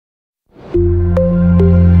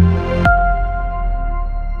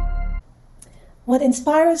What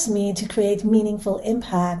inspires me to create meaningful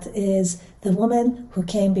impact is the woman who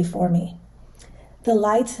came before me. The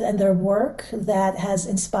light and their work that has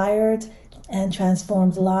inspired and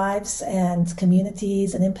transformed lives and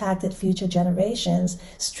communities and impacted future generations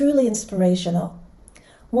is truly inspirational.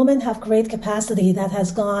 Women have great capacity that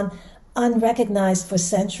has gone unrecognized for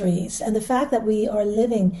centuries, and the fact that we are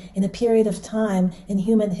living in a period of time in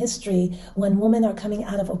human history when women are coming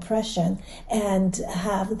out of oppression and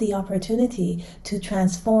have the opportunity to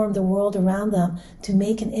transform the world around them, to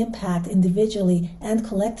make an impact individually and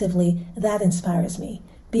collectively, that inspires me.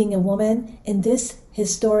 Being a woman in this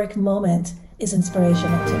historic moment is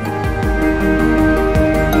inspirational to me.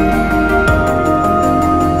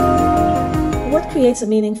 What creates a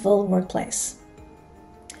meaningful workplace?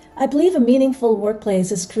 I believe a meaningful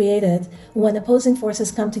workplace is created when opposing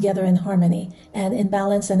forces come together in harmony and in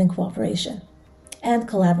balance and in cooperation and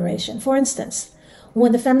collaboration. For instance,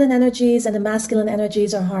 when the feminine energies and the masculine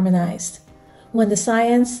energies are harmonized, when the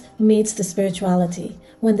science meets the spirituality,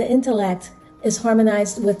 when the intellect is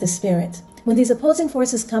harmonized with the spirit. When these opposing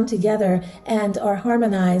forces come together and are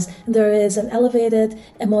harmonized, there is an elevated,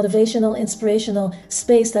 a motivational, inspirational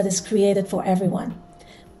space that is created for everyone.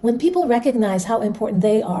 When people recognize how important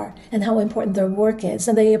they are and how important their work is,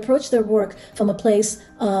 and they approach their work from a place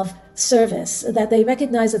of service, that they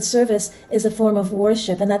recognize that service is a form of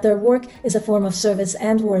worship and that their work is a form of service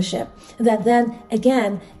and worship, that then,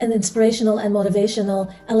 again, an inspirational and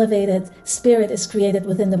motivational, elevated spirit is created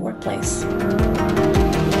within the workplace.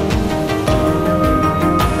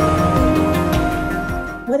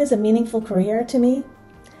 What is a meaningful career to me?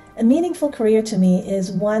 A meaningful career to me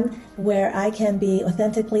is one where I can be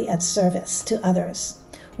authentically at service to others,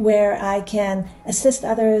 where I can assist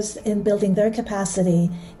others in building their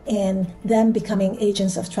capacity, in them becoming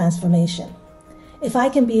agents of transformation. If I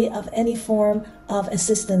can be of any form of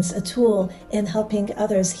assistance, a tool in helping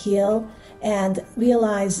others heal and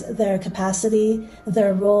realize their capacity,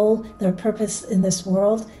 their role, their purpose in this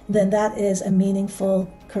world, then that is a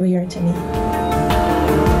meaningful career to me.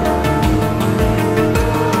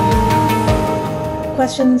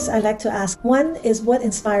 Questions I like to ask. One is, what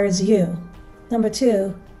inspires you? Number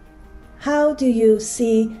two, how do you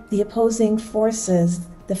see the opposing forces,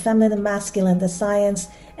 the feminine and masculine, the science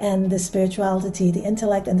and the spirituality, the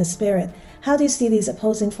intellect and the spirit? How do you see these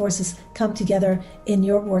opposing forces come together in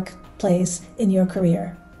your workplace, in your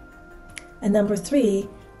career? And number three,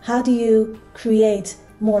 how do you create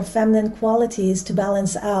more feminine qualities to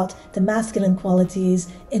balance out the masculine qualities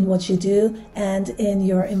in what you do and in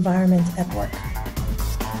your environment at work?